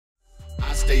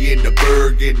Stay in the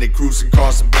burg and they cruising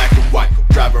cars in black and white.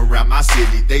 Driving around my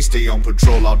city, they stay on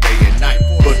patrol all day and night.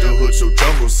 But the hood so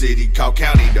jungle city, call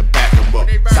county to back them up.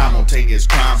 Simultaneous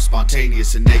crime,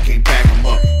 spontaneous, and they can't back them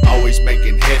up. Always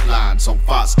making headlines on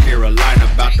Fox, Carolina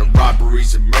about the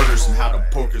robberies and murders and how the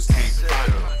porkers can't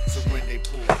find them. So when they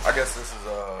pull, I guess this is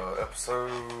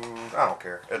episode. I don't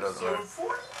care. It doesn't matter.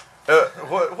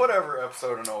 Whatever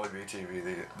episode of NOLYB TV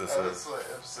this is. It's like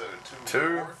episode 2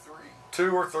 or 3.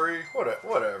 2 or 3,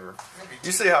 whatever.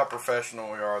 You see how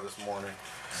professional we are this morning.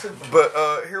 But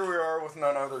here we are with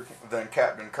none other than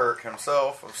Captain Kirk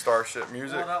himself of Starship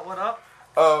Music. What up?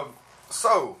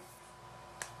 So,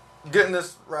 getting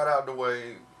this right out of the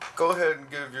way, go ahead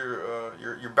and give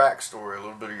your backstory, a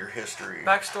little bit of your history.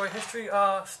 History.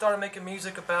 Started making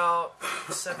music about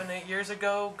 7-8 years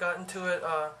ago. Got into it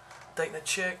dating a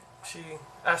chick. She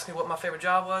asked me what my favorite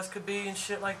job could be and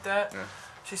shit like that. Yeah.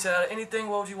 She said, anything,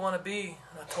 what would you want to be?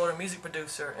 And I told her music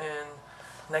producer. And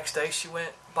next day she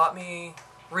bought me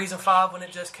Reason 5 when it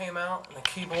just came out, and a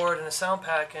keyboard and a sound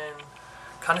pack, and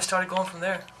kind of started going from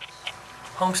there.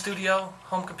 Home studio,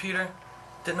 home computer.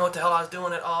 Didn't know what the hell I was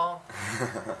doing at all.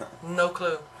 No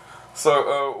clue.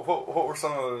 So, what were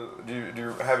some of the... Do you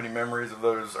have any memories of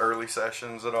those early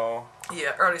sessions at all?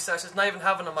 Yeah, early sessions. Not even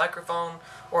having a microphone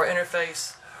or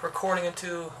interface. Recording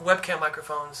into webcam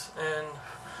microphones. And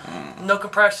no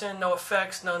compression, no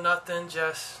effects, no nothing.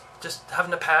 Just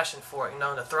having a passion for it,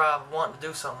 to thrive, wanting to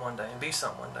do something one day and be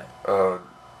something one day.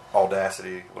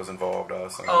 Audacity was involved, I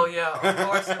assume. Oh yeah, of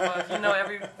course it was.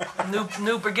 Every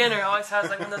new beginner always has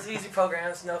like one of those easy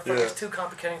programs. It's too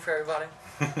complicating for everybody.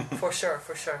 For sure.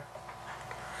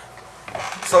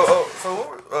 So,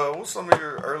 what were some of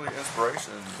your early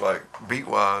inspirations, like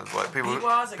beat-wise, like people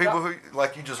who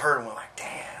like you just heard them, were like,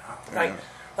 damn,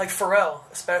 like Pharrell,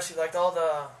 especially like all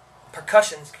the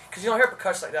percussions, because you don't hear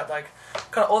percussion like that, like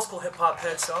kind of old school hip hop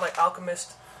heads. So I like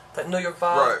Alchemist, like New York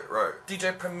Vibe, right,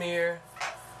 DJ Premier.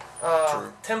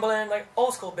 Timbaland, like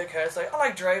old school big heads. Like I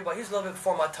like Dre, but he's a little bit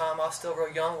before my time. I was still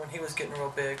real young when he was getting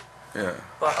real big. Yeah.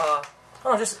 But I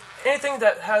don't know, just anything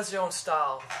that has your own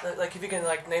style. Like if you can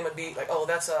like name a beat, like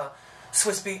that's a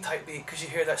Swiss beat type beat because you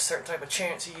hear that certain type of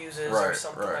chants he uses or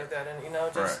something like that,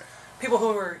 and just people who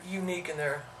are unique in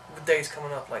their days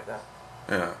coming up like that.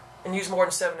 Yeah. And use more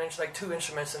than 7-inch, like 2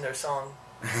 instruments in their song.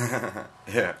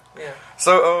 Yeah. Yeah.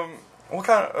 So what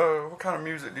kind of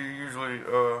music do you usually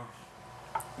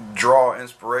draw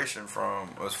inspiration from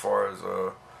as far as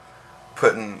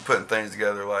putting things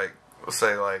together, like let's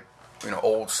say like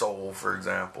old soul, for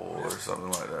example, or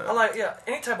something like that? I like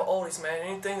any type of oldies, man.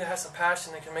 Anything that has some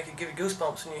passion that can make it give you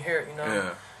goosebumps when you hear it.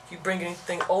 Yeah. You bring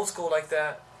anything old school like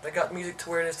that got music to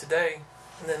where it is today,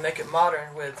 and then make it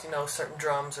modern with certain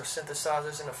drums or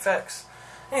synthesizers and effects.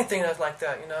 Anything that's like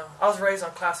that. I was raised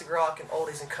on classic rock and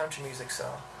oldies and country music,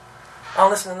 so. I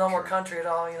don't listen to no more country at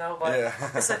all, but it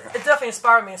definitely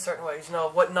inspired me in certain ways,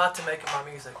 what not to make in my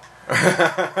music.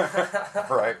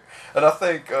 Right. And I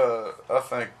think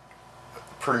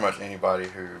pretty much anybody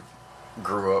who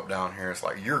grew up down here, it's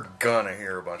like you're gonna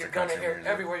hear a bunch of country music. You're gonna hear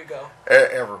it everywhere you go.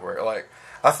 Everywhere. Like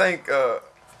I think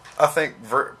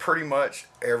pretty much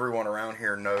everyone around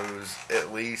here knows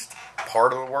at least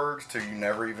part of the words to "You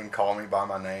Never Even Call Me by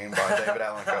My Name" by David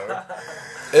Allan Coe.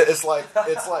 It's like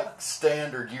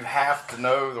standard. You have to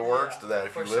know the words to that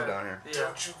if you live down here. Yeah.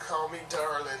 Don't you call me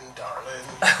darling.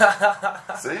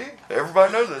 See?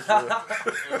 Everybody knows this.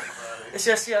 It's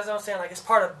just, that's what I'm saying. Like, it's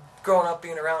part of growing up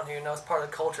being around here. It's part of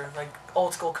the culture. Like,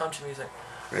 old school country music.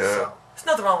 Yeah. So, there's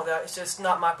nothing wrong with that. It's just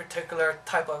not my particular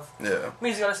type of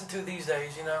music I listen to these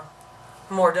days,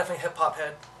 More definitely hip-hop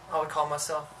head, I would call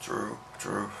myself. True.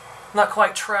 Not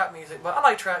quite trap music, but I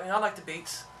like trap. I like the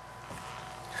beats.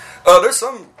 There's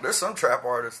some trap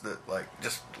artists that like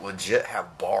just legit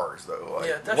have bars though. Like,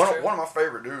 yeah, that's true. One of my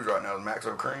favorite dudes right now is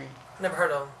Maxo Cream. Never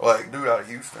heard of him. Like dude out of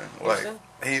Houston. Houston?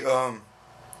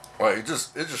 Like it's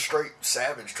just straight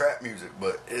savage trap music,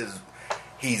 but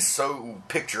he's so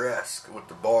picturesque with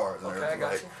the bars and everything.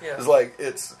 I got you. Yeah.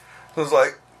 It's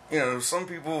like some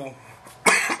people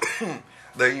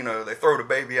they throw the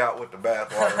baby out with the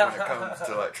bathwater when it comes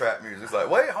to like trap music. It's like,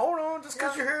 wait, hold on, just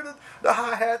because you hear the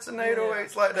hi-hats and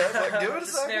 808s like that, like give it a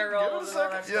second, snare rolls and all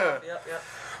that stuff.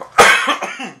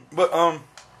 Yeah. But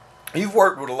you've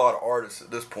worked with a lot of artists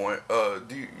at this point.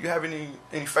 Do you have any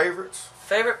favorites?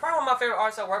 Probably one of my favorite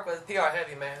artists I work with is PR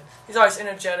Heavy, man. He's always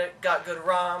energetic, got good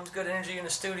rhymes, good energy in the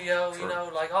studio,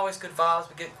 like always good vibes,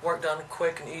 but get work done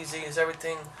quick and easy, as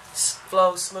everything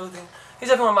flows smoothly. He's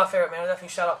definitely one of my favorite, man. I definitely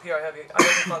shout out PR Heavy. I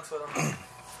definitely fucks with him.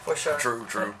 For sure.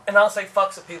 True. And I don't say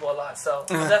fucks with people a lot, so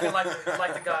I definitely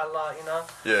like the guy a lot,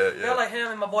 Yeah. Yeah, like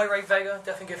him and my boy Ray Vega,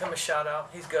 definitely give him a shout out.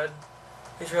 He's good.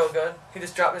 He's real good. He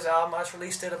just dropped his album. I just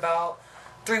released it about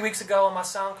 3 weeks ago on my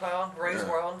SoundCloud, Ray's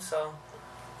World. So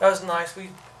that was nice. We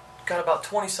got about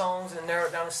 20 songs and narrowed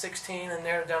it down to 16 and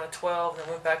narrowed it down to 12 and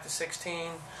then went back to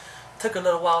 16. Took a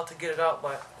little while to get it out,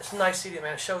 but it's a nice CD,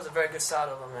 man. It shows a very good side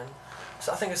of him. And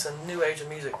so I think it's a new age of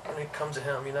music when it comes to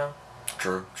him, you know?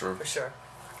 True. For sure.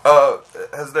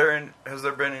 Has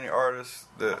there been any artists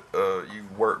that you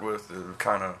worked with that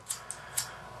kind of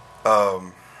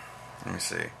let me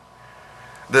see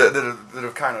that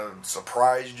have kind of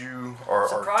surprised you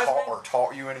or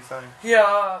taught you anything?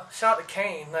 Yeah, shout out to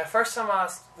Kane. The first time I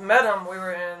met him, we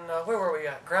were in where were we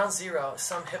at? Ground Zero,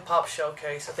 some hip hop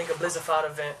showcase. I think a Blizzard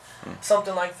event,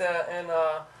 something like that. And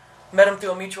met him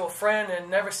through a mutual friend, and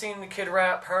never seen the kid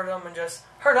rap. Heard him and just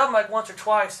heard of him like once or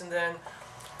twice, and then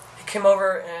he came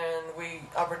over and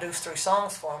I produced 3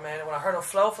 songs for him, man. And when I heard him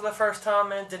flow for the first time,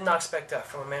 man, did not expect that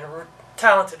from him, man.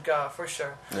 Talented guy, for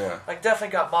sure. Yeah. Like,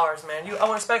 definitely got bars, man. I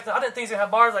wouldn't expect him. I didn't think he was going to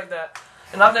have bars like that.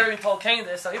 And I've never even told Kane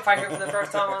this, so he probably heard it for the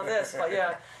first time on this. But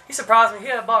yeah, he surprised me. He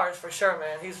had bars, for sure,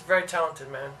 man. He's very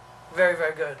talented, man. Very,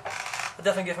 very good. I'll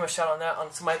definitely give him a shout on that,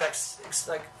 on somebody that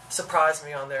like surprised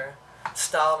me on their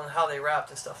style and how they rapped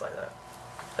and stuff like that.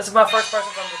 This is my first person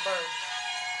from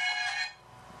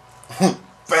the bird.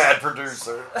 Bad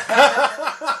producer.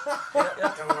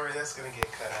 Yeah. Don't worry, that's gonna get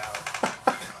cut out.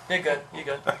 You're good. You're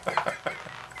good.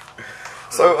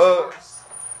 So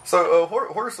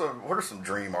what are some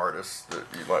dream artists that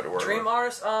you'd like to work with? Dream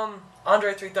artists,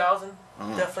 Andre 3000,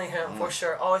 definitely him for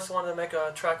sure. Always wanted to make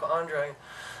a track with Andre.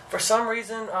 For some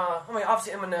reason, I mean,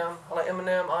 obviously Eminem. I like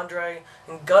Eminem, Andre,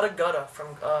 and Gutta Gutta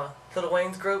from Lil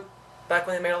Wayne's group. Back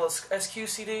when they made all those SQ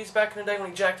CDs back in the day when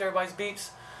he jacked everybody's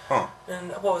beats. Huh.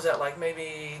 And what was that, like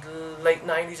maybe late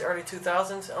 90s, early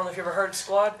 2000s? I don't know if you ever heard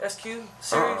Squad SQ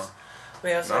series.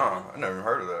 Yeah, No, I never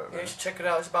heard of that. Yeah, you should check it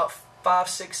out. It's about 5,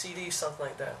 6 CDs, something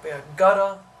like that. But yeah,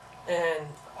 Gutta, and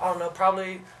I don't know,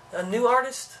 probably a new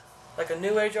artist, like a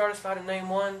new age artist. If I had to name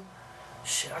one,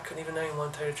 shit, I couldn't even name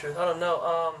one. To tell you the truth, I don't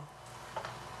know.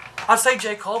 I'd say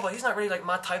J. Cole, but he's not really like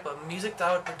my type of music that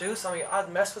I would produce. I mean, I'd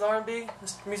mess with R&B,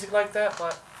 music like that,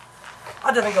 but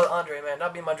I'd definitely go with Andre, man.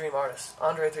 That'd be my dream artist,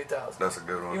 Andre 3000. That's a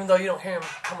good one. Even though you don't hear him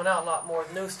coming out a lot more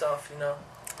new stuff, you know.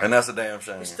 And that's a damn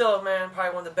shame. He's still, man,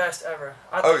 probably one of the best ever.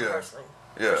 I think personally.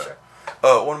 Yeah. For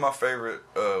sure. One of my favorite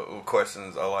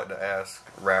questions I like to ask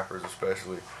rappers,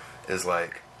 especially, is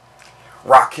like,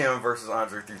 Rakim versus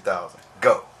Andre 3000.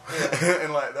 Go. Yeah.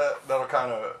 And like that'll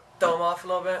kind of throw him off a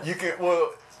little bit. You can.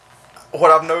 Well, what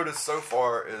I've noticed so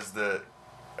far is that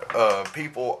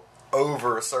people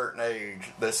over a certain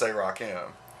age, they say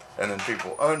Rakim. And then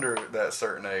people under that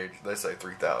certain age, they say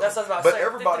 3,000. That's what I was about to say.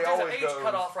 Everybody There's always an age goes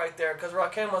cutoff right there, because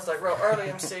Rakim was like real early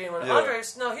MC. And when Yeah.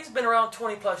 Andre's, no, he's been around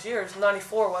 20 plus years.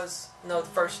 94 was, the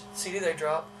first CD they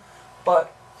dropped.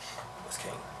 But, what's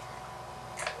King?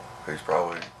 He's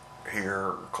probably here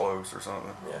or close or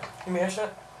something. Yeah. You mean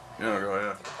shit? Yeah, go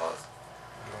ahead. Pause.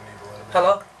 You don't need to let him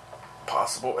Hello?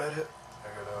 Possible edit. I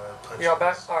gotta punch Y'all him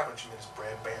back? in his- Alright. punch him in his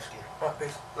bread basket. Alright,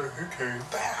 peace. Like, he came.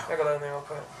 Bow. I gotta let him in real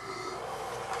quick.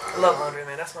 I love Andre,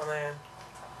 man. That's my man.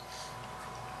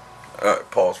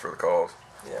 Pause for the calls.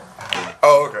 Yeah.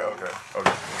 Oh, okay.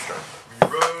 Let's start.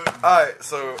 Alright,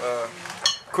 so,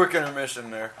 quick intermission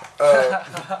there.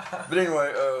 But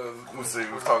anyway, let's see,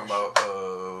 we were talking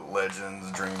about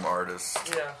legends, dream artists.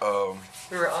 Yeah.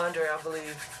 We were Andre, I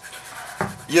believe.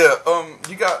 Yeah,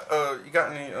 you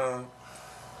got any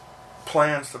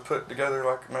plans to put together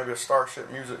like maybe a Starship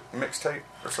music mixtape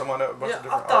or something like that with a bunch of Yeah,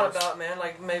 different I've thought artists? about, man,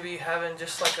 like maybe having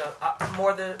just like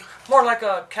more like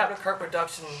a Captain Kirk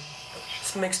production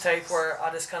mixtape where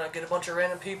I just kind of get a bunch of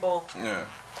random people. Yeah.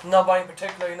 Nobody in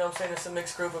particular, you know what I'm saying? It's a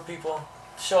mixed group of people.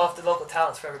 Show off the local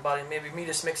talents for everybody. Maybe me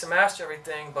just mix and master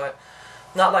everything, but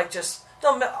not like just.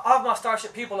 I have my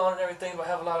Starship people on and everything, but I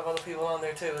have a lot of other people on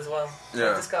there too as well. Yeah.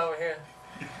 Like this guy over here.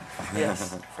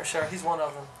 Yes, for sure. He's one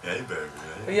of them. Hey, baby.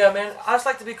 But yeah, man, I just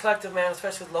like to be collective, man,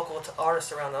 especially with local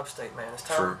artists around the upstate, man. It's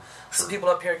time True. some people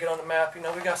up here get on the map. You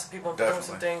know, we got some people doing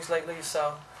some Definitely. things lately,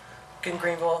 so getting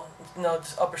Greenville,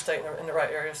 just upper state in the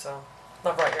right area, so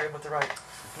not right area, but the right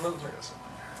movement.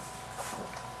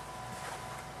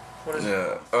 What is it?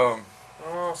 Yeah. Oh,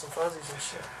 some fuzzies and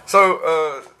shit.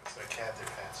 So, It's a cat that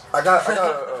passed.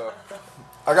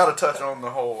 I got to touch on the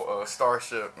whole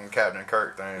Starship and Captain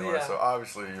Kirk thing. Like, Yeah. so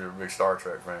obviously you're a big Star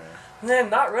Trek fan.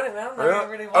 Man, not really, man. I'm not Really? even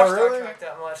really Oh, watch really? Star Trek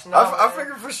that much. No, I man.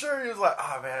 figured for sure he was like,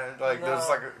 oh man, like No. there's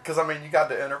like, because I mean you got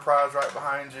the Enterprise right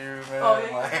behind you, man. Oh,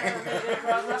 yeah, like,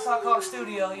 Enterprise. That's why I call it a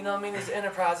studio, you know what I mean? It's the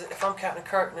Enterprise. If I'm Captain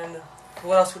Kirk, then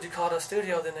what else would you call it a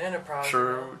studio than the Enterprise? You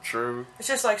know? True. It's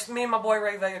just like me and my boy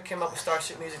Ray Vega came up with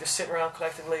Starship music, just sitting around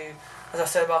collectively as I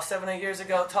said, about 7, 8 years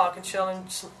ago, talking, chilling,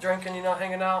 drinking, you know,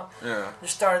 hanging out. Yeah.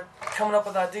 Just started coming up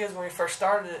with ideas when we first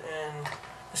started it, and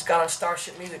just got on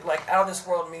Starship music, like out of this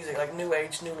world music, like new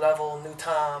age, new level, new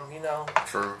time, you know.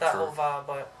 True. That whole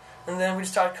vibe. And then we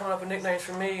just started coming up with nicknames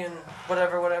for me and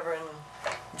whatever, and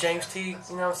James T, you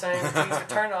know what I'm saying? T's for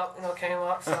turn up, you know, came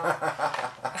up. So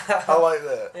I like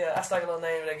that. yeah, that's like a little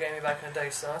name they gave me back in the day.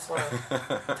 So that's why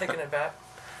I'm taking it back.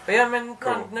 But yeah, man,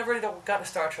 Cool. never really got to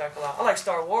Star Trek a lot. I like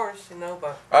Star Wars, you know,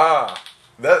 but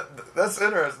That's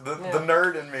interesting. The Yeah.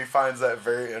 nerd in me finds that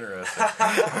very interesting.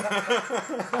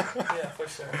 yeah, for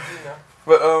sure, you know.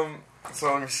 But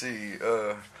so let me see.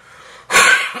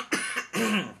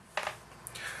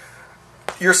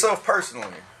 Yourself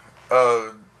personally,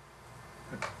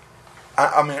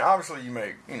 I mean, obviously you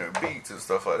make, you know, beats and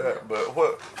stuff like that. But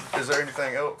what is there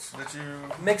anything else that you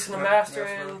Mixing and mess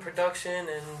mastering, with? production,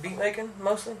 and beat making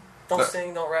mostly. Don't No.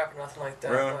 sing, don't rap, or nothing like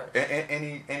that. Really? But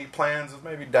Any plans of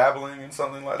maybe dabbling in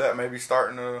something like that? Maybe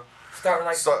starting to starting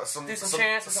like some do some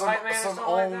chants or some hype man or something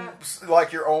own, like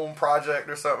like your own project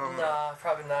or something. Nah,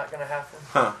 probably not gonna happen.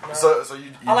 Huh. No. So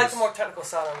you I like just, the more technical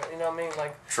side of it. You know what I mean?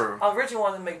 Like true. I originally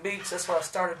wanted to make beats. That's what I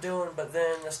started doing. But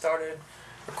then I started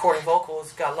recording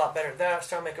vocals. Got a lot better at that. I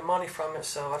started making money from it.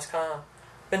 So I just kind of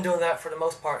been doing that for the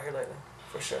most part here lately,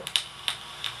 for sure.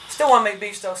 Still want to make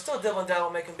beats though. Still dibble and dabble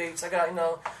making beats. I got, you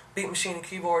know, beat machine and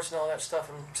keyboards and all that stuff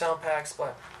and sound packs.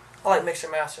 But I like mixing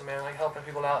and mastering, man. I like helping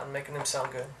people out and making them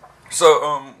sound good. So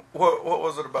what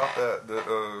was it about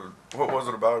that what was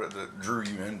it about it that drew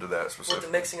you into that With specifically?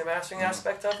 the mixing and mastering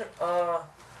aspect of it,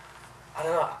 I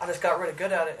don't know. I just got really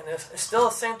good at it, and it's still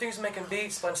the same thing as making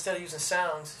beats, but instead of using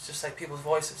sounds, it's just like people's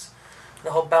voices. And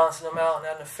the whole balancing them out and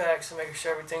adding effects and making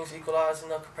sure everything's equalized and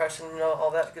no compression, you know,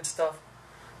 all that good stuff.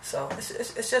 So it's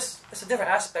a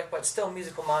different aspect, but it's still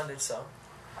musical minded. So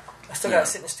I still got to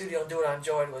sit in the studio and do what I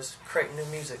enjoyed, was creating new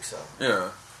music. So Yeah.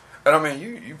 And I mean,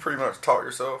 you pretty much taught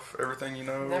yourself everything you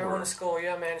know? never or- went to school.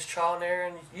 Yeah, man, it's trial and error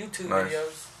and YouTube Nice.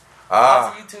 videos.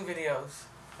 Ah, Lots of YouTube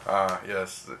videos.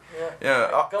 yes. Yeah,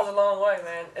 Yeah, it goes a long way,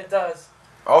 man. It does.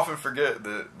 I often forget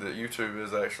that YouTube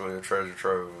is actually a treasure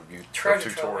trove of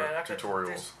Treasure trove, man. tutorials.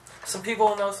 There's some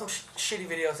people know some shitty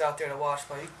videos out there to watch,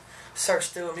 but you search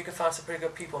through them, you can find some pretty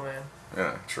good people, man.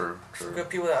 Yeah, true. Some good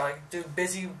people that like do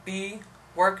Busy Bee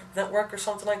Network or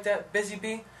something like that. Busy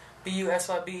Bee,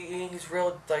 BUSYBE. He's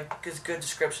real, like, gives good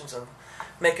descriptions of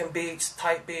making beats,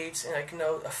 type beats, and like, you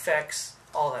know, effects,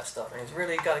 all that stuff. And he's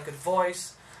really got a good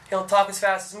voice. He don't talk as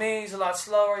fast as me. He's a lot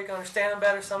slower. You can understand him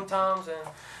better sometimes, and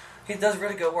he does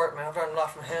really good work, man. I've learned a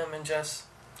lot from him, and just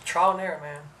trial and error,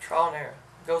 man. Trial and error.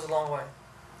 It goes a long way.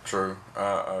 True.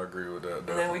 I agree with that.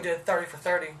 Definitely. And then we did 30 for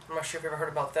 30. I'm not sure if you ever heard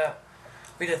about that.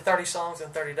 We did 30 songs in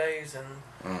 30 days,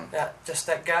 and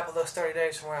that gap of those 30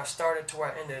 days from where I started to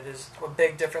where I ended is a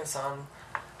big difference on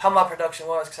how my production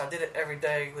was, because I did it every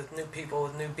day with new people,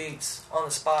 with new beats on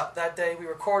the spot. That day we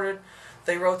recorded,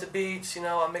 they wrote the beats, you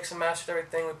know, I mixed and mastered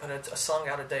everything. We put a song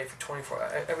out a day for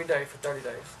every day for 30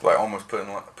 days. Like almost putting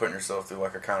yourself through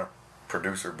like a kind of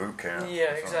producer boot camp. Yeah, or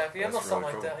something. exactly. Yeah, That's something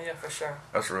really like cool. that. Yeah, for sure.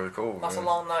 That's really cool. Lots of man.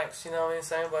 long nights, you know what I'm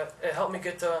saying? But it helped me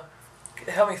it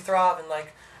helped me thrive, and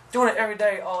like doing it every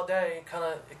day, all day, kind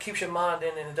of it keeps your mind in,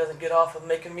 and it doesn't get off of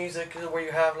making music where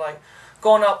you have like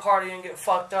going out partying, getting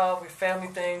fucked up with family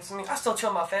things. I mean, I still chill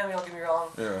with my family. Don't get me wrong.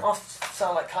 Yeah. I don't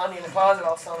sound like Kanye in the closet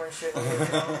all summer and shit. You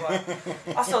know,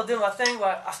 but I still do my thing,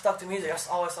 but I stuck to music. That's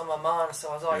always on my mind, so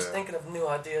I was always thinking of new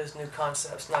ideas, new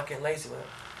concepts, not getting lazy with it.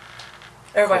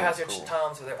 Everybody has their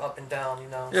times where they're up and down, you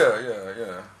know.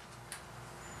 Yeah.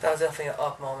 That was definitely an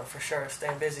up moment for sure.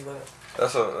 Staying busy with it.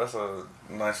 That's a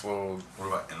nice little What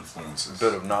about influences?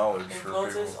 bit of knowledge for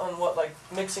Influences people. on what, like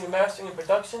mixing and mastering and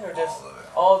production, or just All of it.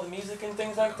 all the music and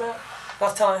things like that? I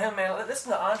was telling him, man,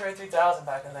 listen to Andre 3000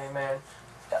 back in the day, man.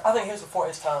 I think he was before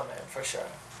his time, man, for sure.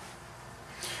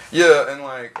 Yeah, and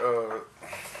like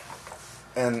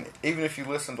and even if you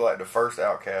listen to like the first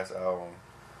Outkast album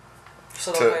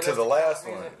So to the last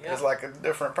one, yeah. it's like a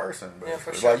different person. Yeah,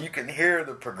 for basically. sure. Like you can hear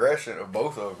the progression of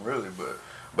both of them, really,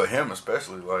 but him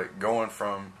especially, like going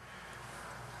from,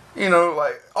 you know,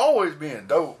 like always being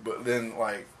dope, but then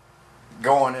like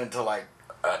going into like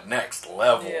a next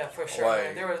level. Yeah, for sure, Like,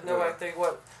 man. There was no, I think,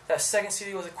 that second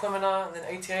CD was Equimini and then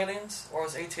AT Aliens, or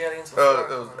was AT Aliens It before?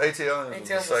 was ATL was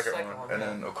the second one, and yeah.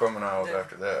 then Aquemini was Yeah.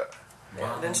 after that.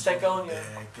 Yeah, and then Stankonia.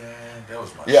 That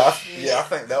was my Yeah, shit. I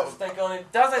think that was. Stankonia.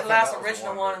 That was like the last that was the original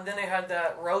one one, that- and then they had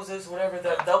that Roses, whatever,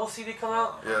 that double CD come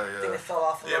out. Yeah, I think yeah. they fell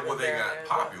off a Yeah, little well, bit they there, got man,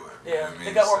 popular. but- you know yeah, what I mean?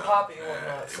 they got more So, poppy and yeah,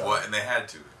 whatnot. it So. was, and they had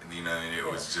to. And, you know, and it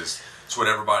was just, it's what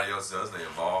everybody else does. They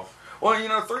evolve. Well, you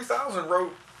know, 3000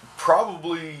 wrote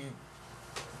probably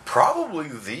probably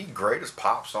the greatest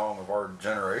pop song of our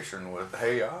generation with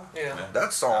 "Hey Ya." Yeah.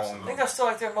 That song. I think that's still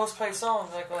like their most played song.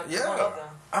 Like one of Yeah, them.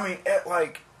 I mean,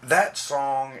 that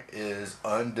song is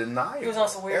undeniable. He was on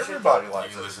some weird shit, Everybody though.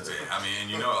 likes You it. listen to it. I mean,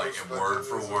 and you know, like word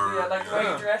for word. Yeah, like the way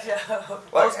Yeah. you dress, yeah.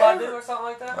 Like Post Badu or something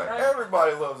like that, Like, right?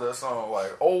 everybody loves that song.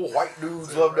 Like old white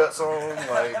dudes love that song.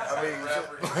 Like I mean,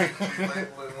 Rapper used to be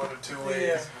labeled in one of two ways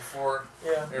Yeah. before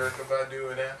Yeah. Erykah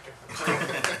Badu and after.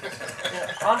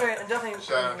 Yeah. Andre and definitely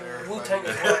Shout out to Erykah Wu Tang Badu.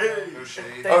 as well. No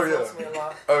shade. They Oh, influenced yeah. me a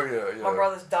lot. oh yeah. My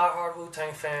brother's diehard Wu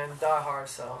Tang fan, diehard.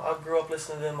 So I grew up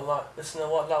listening to them a lot. Listening to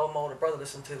what my older brother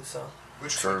listened to. So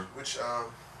Which True. which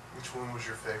one was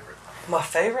your favorite? my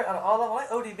favorite out of all of them, I like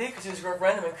ODB because he was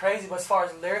random and crazy. But as far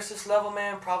as lyricist level,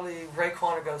 man, probably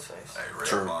Raekwon or Ghostface. Hey,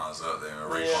 True. Raekwon's up there.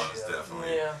 Raekwon Yeah. is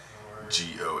definitely Yeah,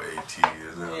 GOAT,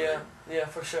 isn't it? yeah,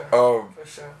 for sure. Oh, For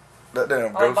sure. that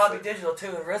damn I like Bobby Ghostface. Digital too,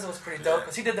 and RZA was pretty dope Yeah.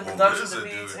 because he did the Well, production, RZA, the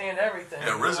beats, dude. and everything.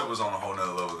 Yeah, you RZA know? was on a whole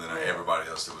nother level than Yeah. everybody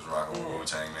else that was rocking with Yeah. Wu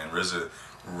Tang, man. RZA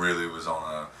really was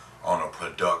on a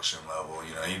production level.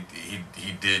 You know,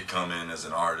 he did come in as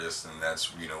an artist, and that's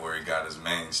where he got his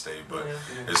mainstay. But Yeah.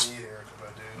 You didn't it's need Erykah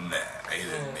Badu. nah, he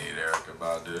didn't Yeah. need Erykah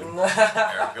Badu.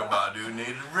 yeah, Erykah Badu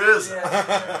needed RZA.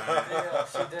 yeah,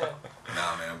 she did.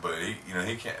 Nah, man, but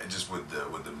he can't just with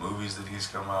the movies that he's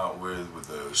come out with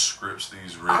the scripts that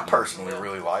he's written. I personally Yeah.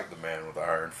 really like the Man with the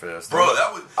Iron Fist. Bro,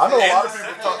 that was. I know a and lot the of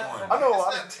people second talk. one. I know a lot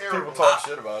It's of not terrible. people talk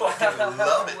shit about it. Fucking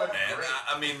love it, man.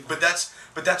 I mean, but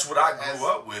that's what I grew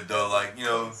up with, though. Like,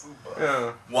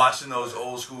 Yeah, watching those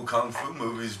old school kung fu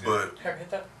movies. But Here, hit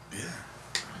that. yeah,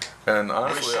 and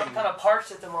honestly, I'm kind of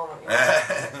parched at the moment. You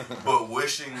know? but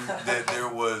wishing that there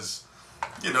was,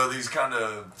 these kind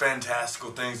of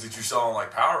fantastical things that you saw in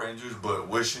like Power Rangers, but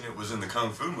wishing it was in the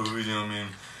kung fu movies. You know what I mean?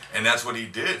 And that's what he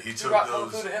did. He He took rocked kung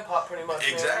fu those. to hip hop pretty much.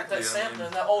 Man. Exactly, That I sampling,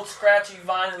 mean- that old scratchy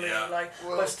vinyl, Yeah.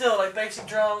 Well- but still like basic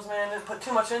drums, man. They put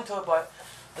too much into it, but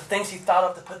the things he thought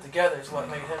of to put together is what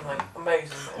made him like amazing.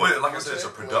 Man. Well, like I said, it's a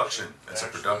production. It's a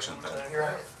production thing. You're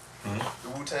right. The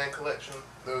Wu-Tang collection,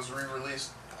 those re-released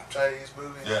Chinese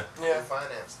movies, Yeah. Yeah. they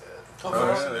financed that. Oh, Oh, for real?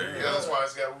 yeah. There you Yeah, go. that's why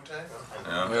it's got Wu-Tang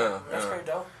on it. Yeah. yeah, That's yeah. pretty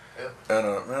dope.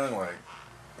 And man,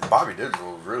 like Bobby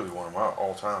Digital is really one of my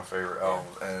all-time favorite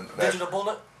albums. And that, Digital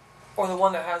Bullet, or the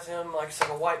one that has him like it's like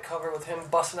a white cover with him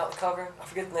busting out the cover. I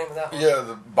forget the name of that one. yeah,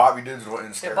 the Bobby Digital in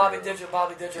Yeah, stereo. Bobby Digital.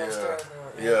 Yeah. Stereo.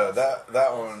 Yeah,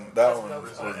 that one That's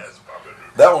was, dope.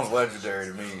 that one's legendary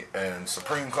to me. And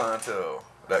Supreme Clientele,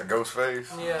 that Ghostface.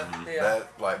 Yeah, yeah. That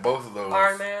like both of those.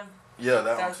 Iron Man. Yeah, that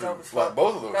That one was too. dope as Like fuck.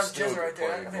 both of those. That's still Jizz right get there.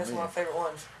 I played think that's to one of me. my favorite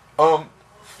ones. Um,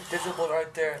 Digital Bullet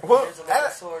right there. Well, There's a metal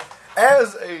sword.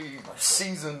 as a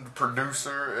seasoned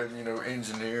producer and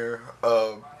engineer,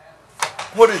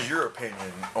 what is your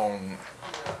opinion on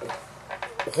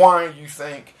why you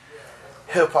think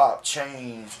hip hop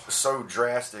changed so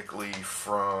drastically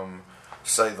from,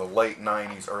 say, the late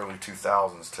 '90s, early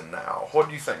 2000s to now? What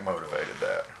do you think motivated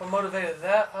that? What motivated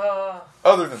that?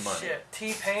 Other than money. Shit.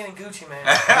 T-Pain and Gucci Mane. You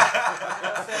know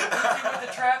what I'm saying? Gucci with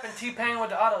the trap and T-Pain with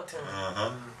the auto-tune.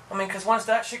 Uh-huh. I mean, because once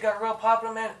that shit got real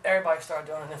popular, man, everybody started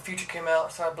doing it. And then Future came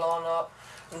out, started blowing up.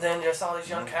 And then just all these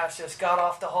young cats just got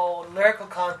off the whole lyrical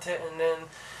content. And then,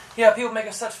 people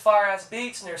making such fire-ass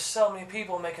beats. And there's so many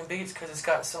people making beats because it's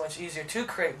gotten so much easier to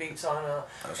create beats on an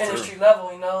That's industry true.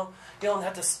 level, You don't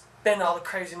have to spend all the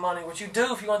crazy money, which you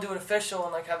do if you want to do it official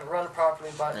and, like, have it run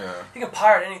properly. But Yeah. you can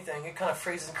pirate anything. It kind of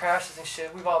freezes and crashes and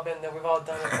shit. We've all been there. We've all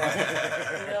done it. But,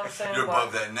 you know what I'm saying? You're But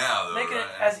above that now, though, making right?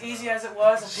 it as easy as it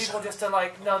was, and people just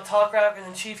to talk rap, and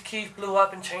then Chief Keef blew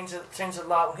up and changed it a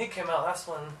lot. When he came out, that's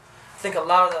when I think a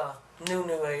lot of the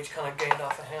new age kind of gained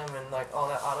off of him, and like all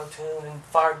that auto tune and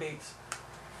fire beats.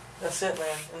 That's it,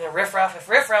 man. And then Riff Raff, if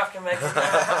Riff Raff can make it, man.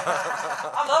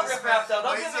 I love Riff Raff though.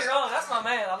 Don't get me wrong, that's my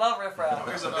man. I love Riff Raff.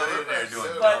 There's a billionaire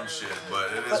doing But- dumb shit, but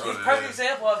it is But he's what a it perfect is.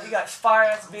 example of he got fire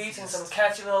ass beats and some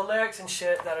catchy little lyrics and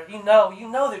shit that are you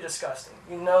know they're disgusting.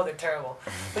 You know they're terrible.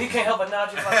 But you can't help but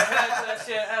nod your fucking head to that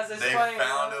shit as it's They playing.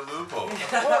 found a loophole.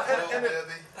 Well,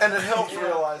 and it helps Yeah,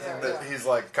 realizing yeah. that he's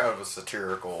like kind of a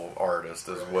satirical artist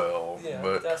as well. Yeah,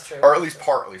 but, that's true. Or at least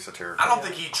partly satirical. I don't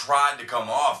think he tried to come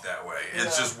off that way.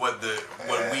 It's No. just what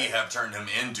we have turned him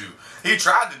into. He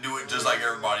tried to do it just like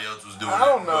everybody else was doing I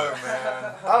don't it. know, but-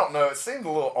 man. I don't know. It seemed a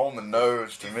little on the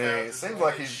nose to me. It seems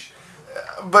like he's,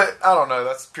 but I don't know.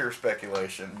 That's pure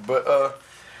speculation. But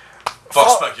Fuck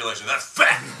Fo- speculation. That's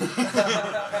fact.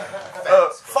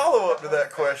 follow up to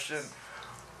that question.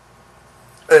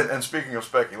 And speaking of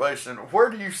speculation, where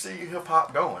do you see hip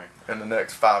hop going in the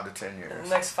next 5 to 10 In years? the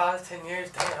next 5 to 10 years,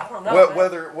 damn, I don't know. man.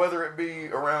 Whether it be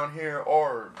around here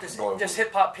or globally. Just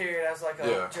hip hop period as like a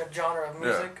Yeah. genre of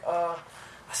music.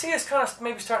 I see it's kind of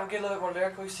maybe starting to get a little bit more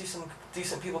lyrical. You see some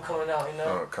decent people coming out, you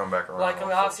know. Come back around. Like, I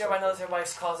mean, obviously everybody knows everybody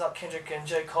calls out Kendrick and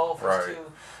J. Cole for two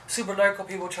super lyrical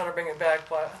people trying to bring it back,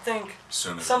 but I think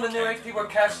some of the new age people are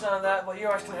catching on that, but you're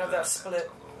always going to have that split,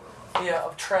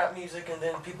 of trap music and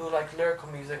then people who like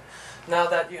lyrical music. Now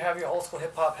that you have your old school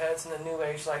hip-hop heads and the new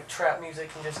age, like, trap music,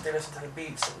 and just they listen to the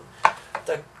beats and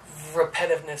the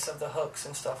repetitiveness of the hooks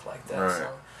and stuff like that. Right. So,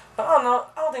 but I don't know.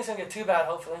 I don't think it's going to get too bad,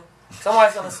 hopefully. Because I'm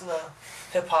always going to listen to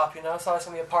hip-hop, you know. It's always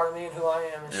going to be a part of me and who I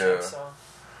am and shit, so.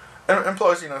 And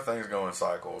plus, you know, things go in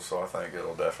cycles, so I think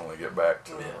it'll definitely get back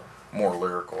to more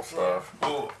lyrical stuff.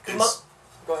 Well,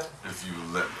 go ahead. If you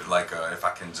if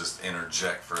I can just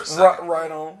interject for a second.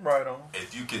 Right on.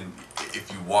 If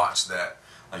you watch that,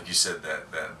 like you said,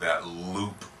 that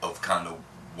loop of kind of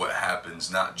what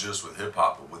happens, not just with hip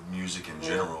hop, but with music in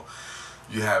general,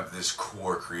 you have this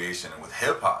core creation, and with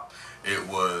hip hop, it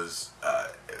was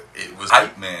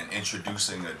Hype Man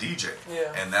introducing a DJ,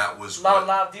 and that was a lot of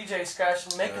live DJs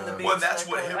scratching, making the beats. Well, that's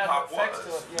what hip hop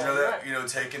was.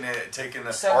 Taking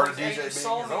the art of DJ being his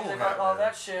own all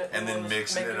that shit, and then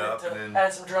mixing it up, and then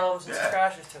add some drums and some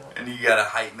crashes to it. And you got a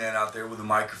hype man out there with a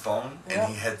microphone,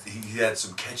 and he had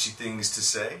some catchy things to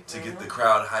say to get the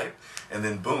crowd hype, and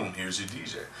then boom, here's your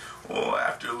DJ. Well,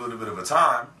 after a little bit of a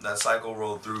time, that cycle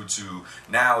rolled through to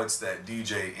now it's that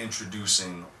DJ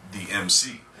introducing the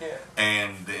MC. Yeah.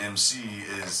 And the MC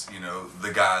is,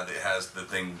 the guy that has the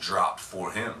thing dropped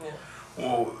for him. Yeah.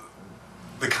 Well,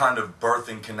 the kind of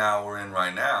birthing canal we're in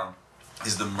right now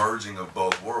is the merging of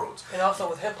both worlds. And also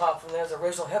with hip-hop, and there's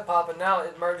original hip-hop, and now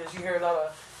it merges. You hear a lot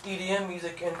of EDM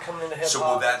music and coming into hip-hop. So,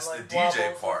 well, that's like the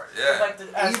DJ part,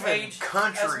 as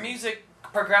country. As music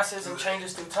progresses and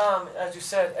changes through time, as you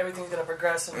said, everything's going to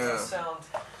progress and sound.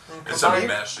 It's a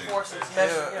meshing.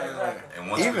 Exactly. And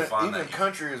once we find even that,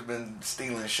 country has been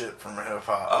stealing shit from hip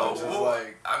hop.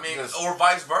 Or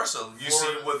vice versa. You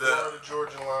see with the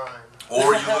Georgia line.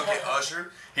 Or you look at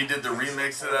Usher. He did the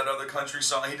remix to that other country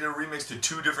song. He did a remix to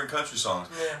 2 different country songs,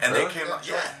 and they came out.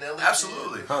 Yeah,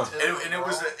 absolutely. And it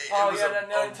was a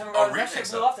remix. That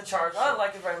shit blew off the charts. I don't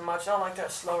like it very much. I don't like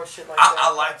that slower shit like that.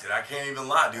 I liked it. I can't even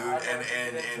lie, dude.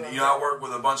 And I work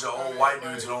with a bunch of old white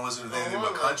dudes who don't listen to anything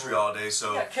but country all day.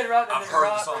 So I've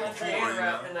heard the song before.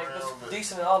 And like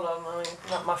decent in all of them. I mean,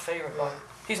 not my favorite, but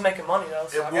he's making money though.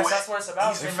 So I guess that's what it's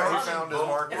about. He found his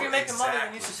market. If you're making money,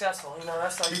 then you're successful.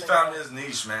 That's like he found his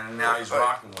niche, man, and now he's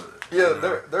rocking with it.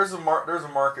 Yeah, there's a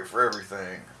market for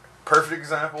everything. Perfect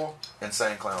example,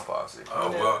 Insane Clown Posse. Oh,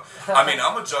 well, I mean,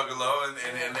 I'm a juggalo,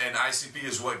 and ICP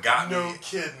is what got me. No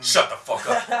kidding. Shut the fuck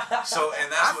up. So,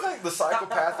 and that's I think the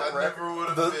Psychopathic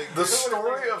record, the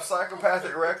story of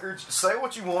Psychopathic Records, say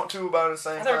what you want to about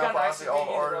Insane Clown Posse, all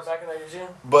the artists, back in the regime.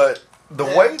 but the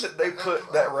way that they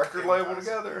put that record label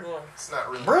together, it's not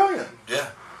really brilliant.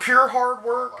 Yeah. Pure hard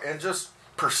work and just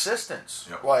persistence.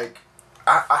 Yep. Like,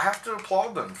 I have to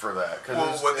applaud them for that.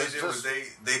 Well, what they did was they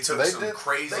took some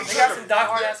crazy. They got some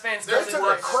diehard ass fans. They took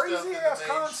a crazy ass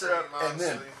concept and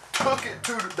then took it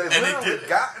to. They literally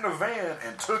got in a van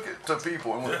and took it to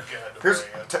people and went, "Here's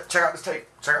check out this tape.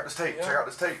 Check out this tape. Check out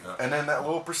this tape." And then that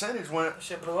little percentage went.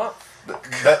 Shit blew up.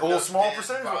 That little small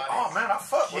percentage went, "Oh man, I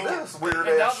fuck with this weird and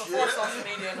ass that was shit." before social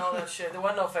media and all that shit. There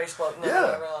wasn't no Facebook, nothing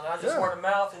around. I was just word of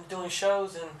mouth and doing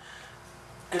shows and.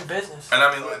 Good business. And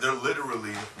I mean, they're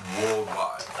literally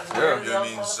worldwide. You know what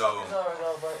I mean? So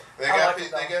they got weird,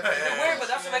 but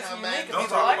that's what makes it unique. Don't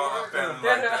talk about my family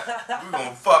like that. We're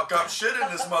gonna fuck up shit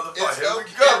in this motherfucker. Here we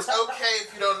go. It's okay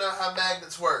if you don't know how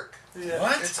magnets work. Yeah.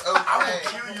 What? It's okay. I will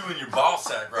kill you in your ball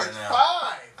sack right now.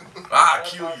 Fine. I'll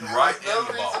kill you right in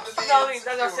the balls. No, I mean,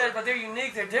 as I said, but they're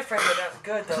unique, they're different, but that's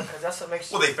good though, because that's what makes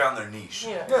you. Well, they found their niche.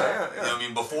 Yeah. You know what I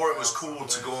mean? Before it was cool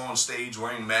to go on stage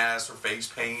wearing masks or face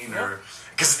paint or.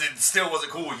 Because it still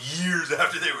wasn't cool years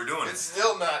after they were doing it. It's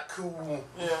still not cool.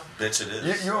 Yeah. Bitch, it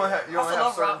is. You don't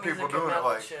have certain people doing it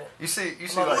like you see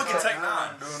like look at Tech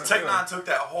Nine. Tech Nine took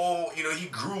that whole he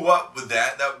grew up with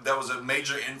that. That was a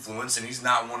major influence, and he's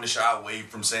not one to shy away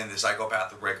from saying that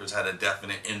Psychopathic Records had a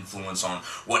definite influence on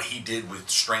what he did with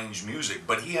strange music.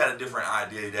 But he had a different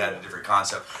idea, he had a different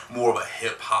concept, more of a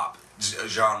hip hop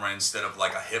genre instead of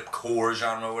like a hip core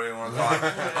genre, whatever you want to call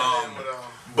it.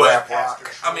 But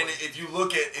I mean, if you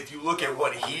look at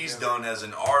what he's done as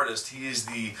an artist, he is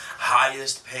the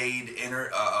highest paid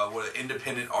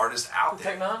independent artist out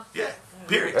there. Tech Nine? Yeah.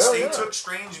 Period. He took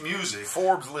strange music,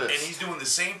 Forbes list, and he's doing the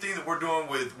same thing that we're doing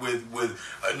with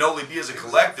NOLYB as a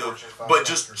collective, but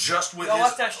just with y'all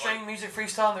watch that strange music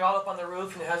freestyle, and they're all up on the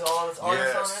roof, and it has all its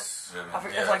artists on it.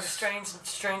 It's like the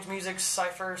strange music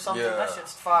cipher or something. Yeah. That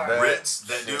shit's fire. Ritz,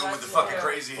 that dude with the fucking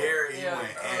crazy hair, he went,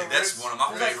 and that's one of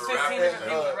my There's favorite like 15 rappers. different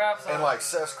people that raps on And it. like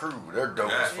Seth's crew, they're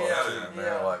dope as fuck Yeah. too, man.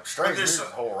 Yeah. Like strange there's music,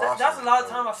 some- whole roster. That's a lot of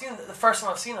is time dope. I've seen. The first time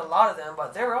I've seen a lot of them,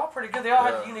 but they were all pretty good. They all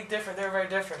had unique, different. They were very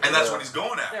different. And that's what he's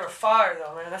going They at. were fire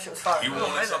though, man. That shit was fire. He We don't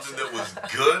wanted play something shit. that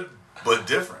was good but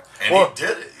different, and Well- he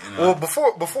did it. You know?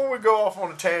 Well, before we go off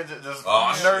on a tangent, just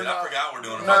Oh shit! nerding I out, forgot we're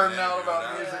doing a nerding fucking out interview about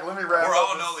now. music. Let me wrap We're up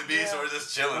all this- NOLYB, so we're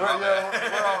just chilling. We're, my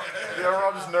bad. we're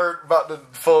all just about to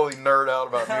fully nerd out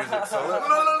about music. So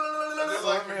It's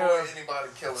like let me, your boy anybody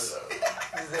killer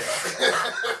though.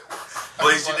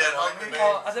 Blaze your dad like me.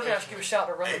 Oh, I definitely have to give a shout out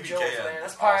to Run the ABK Jewels, had man.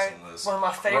 That's an probably awesome list. one of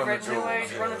my favorite the new Jewels,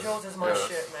 age. Run the yes. Jewels is my Yes.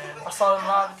 shit, man. I saw them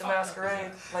live at the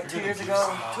Masquerade like 2 years ago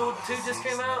when two just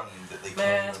came out.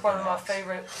 Man, it's one of my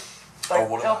favorite.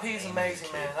 Like, LP is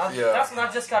amazing, man. That's when I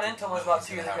just got into him was about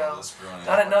 2 years ago.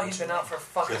 I didn't know he's been out for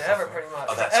fucking ever, pretty much.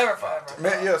 Forever.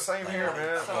 Man, yeah, same here,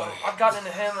 man. So I've gotten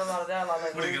into him and a lot of that.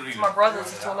 Like, my brother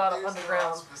listens to a lot of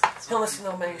underground. He'll listen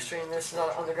to mainstream. Listen to a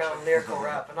lot of underground lyrical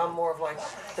rap, and I'm more of like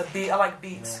the beat. I like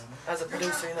beats as a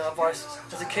producer. You know, I've always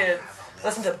as a kid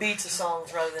listened to beats of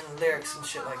songs rather than lyrics and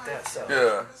shit like that. So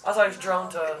Yeah, I was always drawn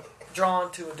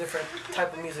to a different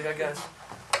type of music, I guess.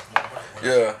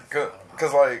 yeah,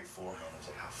 cause like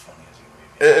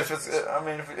if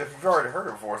you've already heard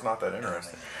it before, it's not that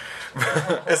interesting.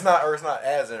 it's not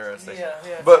as interesting. Yeah.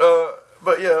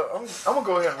 But yeah, I'm gonna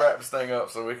go ahead and wrap this thing up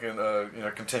so we can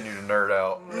continue to nerd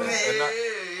out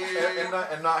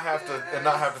and not have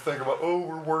to think about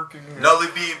we're working.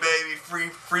 NOLYB, baby,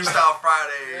 Freestyle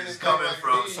Friday is coming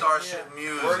from Starship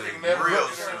Music Working never real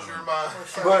looking soon. at your mind.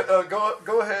 But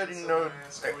go ahead and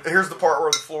here's the part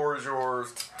where the floor is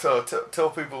yours. Tell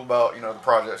people about the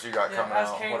projects you got coming As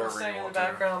out, Kane was whatever saying you in the want to.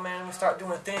 background, man, we start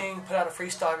doing a thing, put out a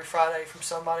freestyle every Friday from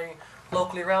somebody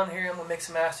locally around here. I'm gonna mix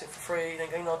and master it for free.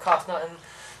 It cost nothing.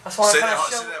 I just want to Say kind of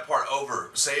show. that part over.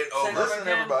 Say it over. Listen,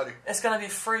 everybody. It's gonna be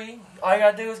free. All you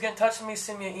gotta do is get in touch with me,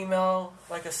 send me an email,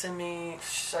 send me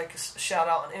a shout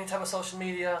out on any type of social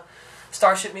media.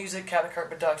 Starship Music, Captain Kirk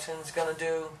Productions, gonna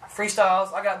do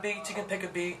freestyles. I got beats. You can pick a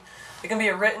beat. It can be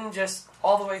a written, just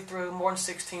all the way through, more than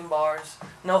 16 bars,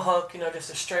 no hook.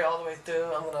 Just a straight all the way through.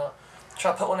 I'm gonna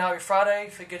try to put one out every Friday.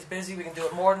 If it gets busy, we can do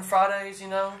it more than Fridays.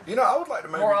 I would like to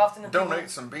maybe More often than donate people-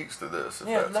 some beats to this. If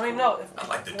Yeah, that's let me cool. know. I'd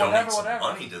like to Whatever, donate some whatever.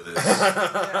 money to this.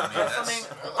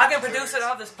 I can produce it. I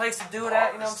have this place to do it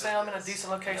at. You know what I'm saying? I'm in a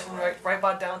decent location right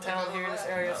by downtown here in this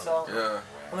area. So Yeah.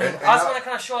 I just want to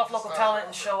kind of show off local talent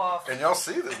and show off. And y'all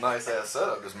see this nice ass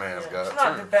setup this man's got It's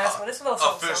not the too. best, but it's a little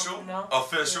something, Official.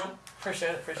 Official.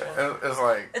 Appreciate it. And it's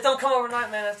like It don't come overnight,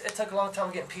 man. It took a long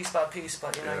time getting piece by piece,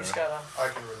 but you just gotta. I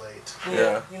can relate.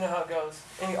 Yeah. You know how it goes.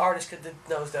 Any artist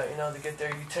knows that. To get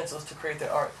their utensils to create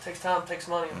their art. It takes time, takes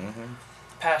money,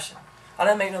 passion. I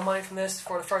didn't make no money from this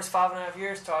for the first 5.5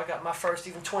 years till I got my first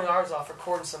even 20 hours off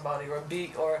recording somebody or a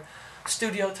beat or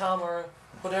studio time or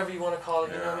whatever you want to call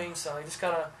it. You know what I mean? So you just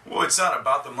gotta. Well, it's not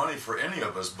about the money for any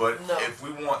of us, but No. if we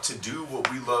want to do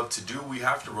what we love to do, we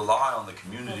have to rely on the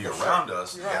community around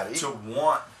us You're right. to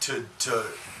want to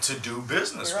do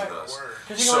business You're right. with us.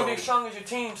 Because you want to be as strong as your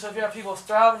team. So if you have people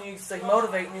thriving you, like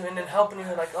motivating you, and then helping you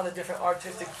in other different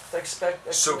artistic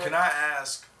So can I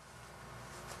ask?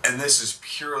 And this is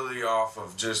purely off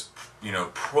of just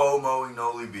promoting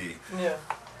NOLYB. Yeah.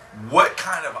 What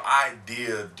kind of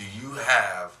idea do you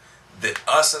have that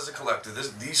us as a collective,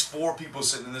 these 4 people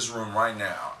sitting in this room right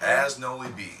now, as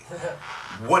NOLYB,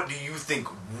 what do you think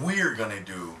we're gonna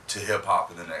do to hip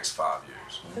hop in the next 5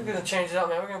 years? We're gonna change it up,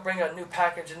 man. We're gonna bring out a new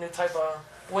package, a new type of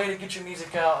way to get your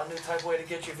music out, a new type of way to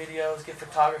get your videos, get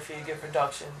photography, get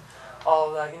production, all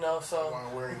of that. So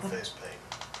While wearing face paint.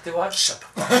 do what?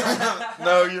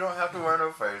 no, you don't have to wear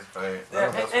no face paint.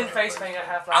 Yeah, and face paint, I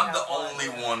have. I'm the only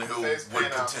one who Face would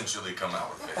paint out. potentially come out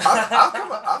with it.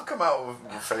 I've come out with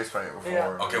face paint before.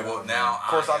 Yeah. Okay, well now Of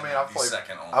course, I've played.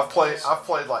 second on I've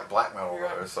played like black metal You're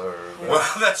right. though, so. Well,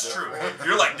 that's true.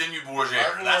 You're like Denu Bourget.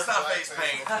 I've That's worn not black face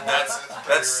paint paint. before.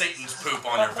 That's Satan's poop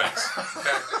on your face.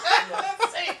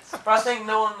 Okay? But I think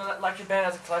knowing like your band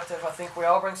as a collective, I think we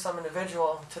all bring some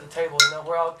individual to the table.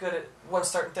 We're all good at one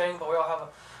certain thing, but we all have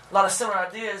a lot of similar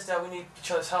ideas that we need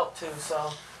each other's help too.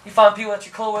 So you find people that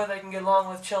you're cool with, they can get along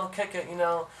with, chill and kick it,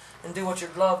 and do what you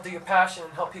love, do your passion,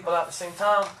 and help people out at the same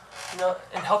time,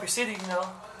 and help your city.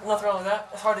 Nothing wrong with that.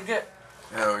 It's hard to get.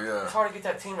 Hell yeah. It's hard to get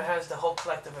that team that has the whole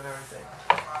collective of everything.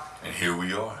 And here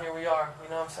we are. Here we are. You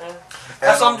know what I'm saying?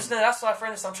 That's why, for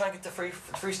instance, I'm trying to get the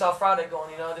Freestyle Friday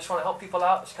going. I just want to help people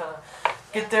out. Just kind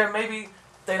of get there. Maybe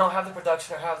they don't have the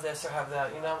production or have this or have that.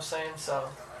 You know what I'm saying? So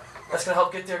that's gonna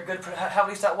help get there. Have at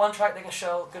least that one track they can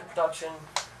show good production,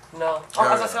 No,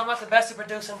 Yeah, as I said, I'm not the best at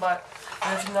producing, but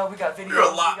as you know, we got videos. You're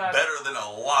a lot we got, better than a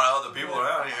lot of other people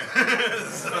around here.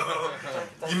 So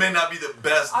you may not be the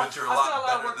best, but you're a I lot still got a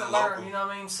lot of better work to than learn. local. You know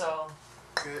what I mean? So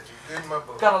Good, good in my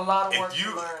book. got a lot of work If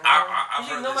you, to learn. I've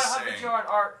heard No this matter how good saying. you are in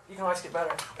art, you can always get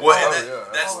better. Well, Oh, and yeah,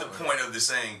 that's the absolutely. point of the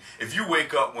saying. If you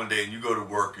wake up one day and you go to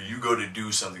work or you go to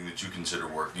do something that you consider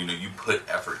work, you know, you put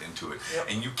effort into it, Yep.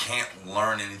 and you can't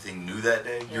learn anything new that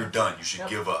day, you're done. You should Yep.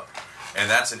 give up. And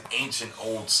that's an ancient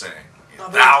old saying, No,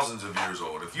 but- thousands of years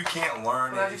old. If you can't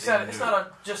learn But as anything you said, new, it's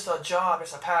not just a job;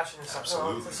 it's a passion. It's,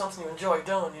 Absolutely. it's something you enjoy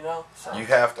doing. You know. So. You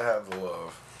have to have the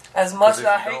love. As much 'Cause as if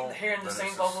I you hate don't, hearing the then same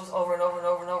it's just- vocals over and over and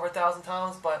over and over 1,000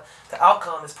 times, but the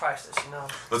outcome is priceless, you know.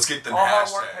 let's get them all hard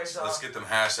work pays hashtags. off. Let's get them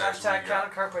hashtags. Hashtag we got.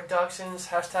 Countercurt Productions,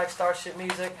 hashtag Starship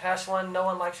Music, #1 No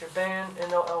One Likes Your Band,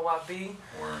 NOLYB.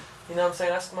 Word. You know what I'm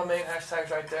saying? That's my main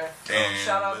hashtags right there. And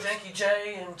Shout out let's- Janky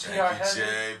J and PR Janky Heavy.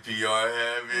 J, PR You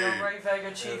know, Heavy. Ray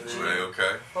Vega, Chief G. Ray,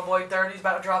 okay. My boy Dirty's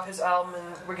about to drop his album,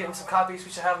 and we're getting some copies.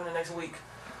 We should have them in the next week.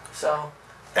 So.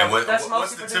 And that's what's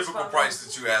mostly the produced typical by price me.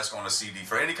 that you ask on a CD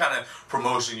for any kind of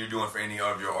promotion you're doing for any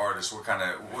of your artists? What's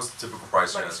the typical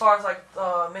price you Like as ask? far as like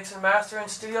mixing and mastering,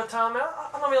 studio time, man,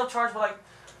 I don't really charge, but like,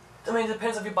 I mean, it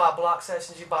depends if you buy block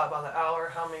sessions, you buy it by the hour,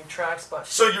 how many tracks, but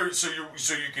So you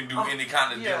can do any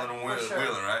kind of yeah, dealing and for sure.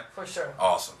 wheeling, right? for sure.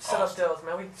 Awesome. Set up deals,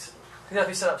 man. We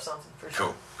definitely set up something for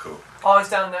sure. Cool. Always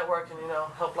down to network and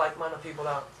help like-minded people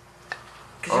out.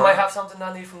 Because you might have something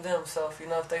I need from them, so if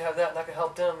they have that and I can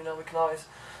help them, we can always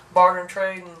barter and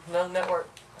trade and network.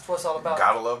 That's what it's all about.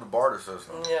 Gotta love the barter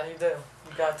system. Yeah, you do.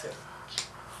 You got to.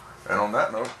 And on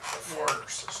that note, Yeah. Barter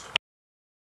system.